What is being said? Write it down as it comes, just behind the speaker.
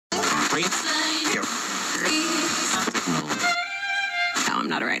No, I'm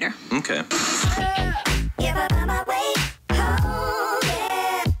not a writer. Okay.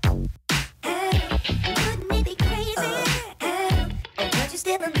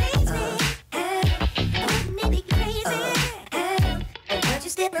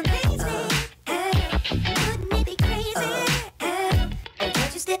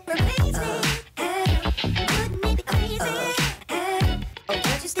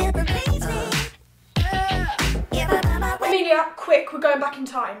 Quick, we're going back in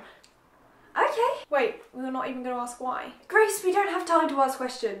time. Okay. Wait, we're not even going to ask why. Grace, we don't have time to ask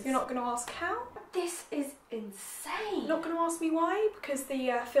questions. You're not going to ask how? This is insane. You're not going to ask me why? Because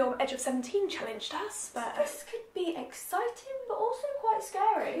the film Edge of 17 challenged us, but... This could be exciting, but also quite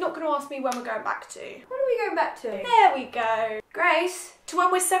scary. You're not going to ask me when we're going back to. When are we going back to? There we go. Grace. To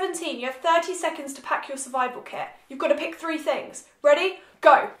when we're 17, you have 30 seconds to pack your survival kit. You've got to pick 3 things. Ready?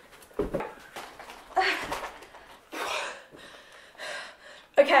 Go.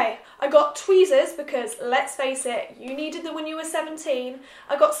 Okay, I got tweezers because, let's face it, you needed them when you were 17.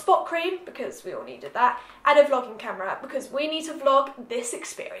 I got spot cream because we all needed that. And a vlogging camera because we need to vlog this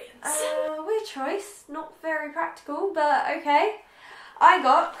experience. Weird choice. Not very practical, but okay. I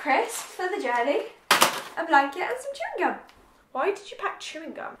got crisps for the journey, a blanket and some chewing gum. Why did you pack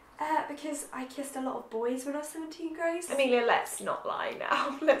chewing gum? Because I kissed a lot of boys when I was 17, Grace. Amelia, let's not lie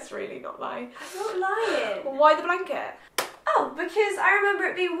now. Let's really not lie. I'm not lying. Well, why the blanket? Oh, because I remember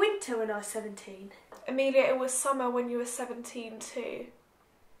it being winter when I was 17. Amelia, it was summer when you were 17 too.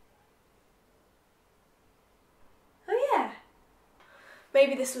 Oh yeah.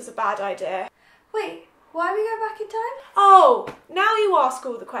 Maybe this was a bad idea. Wait, why are we going back in time? Oh, now you ask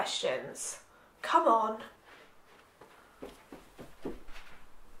all the questions. Come on.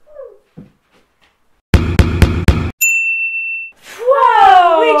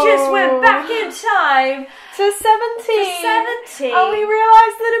 Whoa! We just went back in time to 17. And we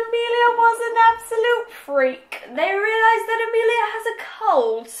realised that Amelia was an absolute freak. They realised that Amelia has a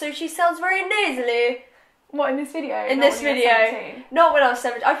cold, so she sounds very nasally. What, in this video? In this video. Not when I was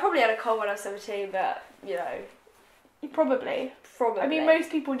 17. I probably had a cold when I was 17, but, you know. Probably. Probably. I mean,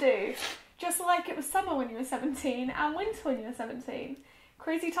 most people do. Just like it was summer when you were 17 and winter when you were 17.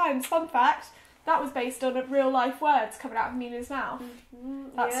 Crazy times. Fun fact, that was based on real life words coming out of Amelia's mouth.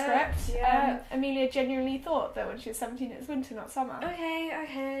 That script. Yeah. Amelia genuinely thought that when she was 17 it was winter, not summer.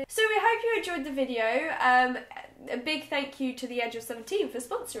 Okay. So we hope you enjoyed the video. A big thank you to the Edge of 17 for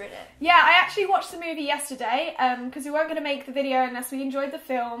sponsoring it. Yeah, I actually watched the movie yesterday because we weren't going to make the video unless we enjoyed the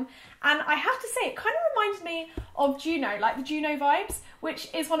film. And I have to say, it kind of reminded me of Juno, like the Juno vibes, which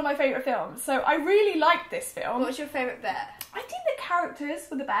is one of my favourite films. So I really liked this film. What's your favourite bit? I think the characters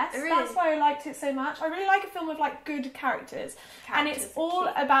were the best. Really? That's why I liked it so much. I really like a film with like good characters. And it's all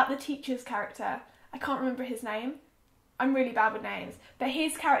about the teacher's character. I can't remember his name. I'm really bad with names. But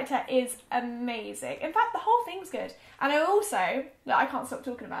his character is amazing. In fact, the whole thing's good. And I also, look, I can't stop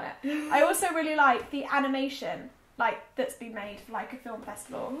talking about it. I also really like the animation, like, that's been made for like a film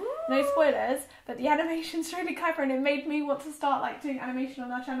festival. Ooh. No spoilers, but the animation's really clever and it made me want to start like doing animation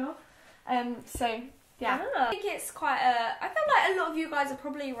on our channel. So yeah. I think it's quite I feel like a lot of you guys are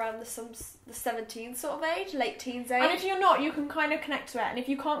probably around the 17 sort of age, late teens age. And if you're not, you can kind of connect to it. And if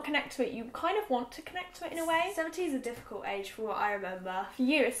you can't connect to it, you kind of want to connect to it in a way. 17 is a difficult age from what I remember. For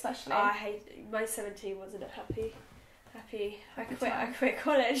you especially. I hate, my 17 wasn't a happy. I quit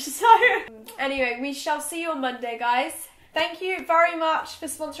college, so. Anyway, we shall see you on Monday, guys. Thank you very much for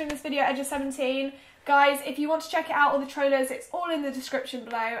sponsoring this video, Edge of 17. Guys, if you want to check it out, all the trailers, it's all in the description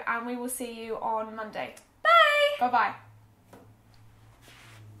below, and we will see you on Monday. Bye! Bye-bye.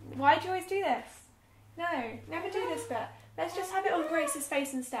 Why do you always do this? No, never do this bit. Let's just have it on Grace's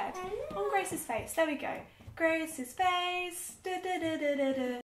face instead. On Grace's face, there we go. Grace's face. Da, da, da, da, da, da.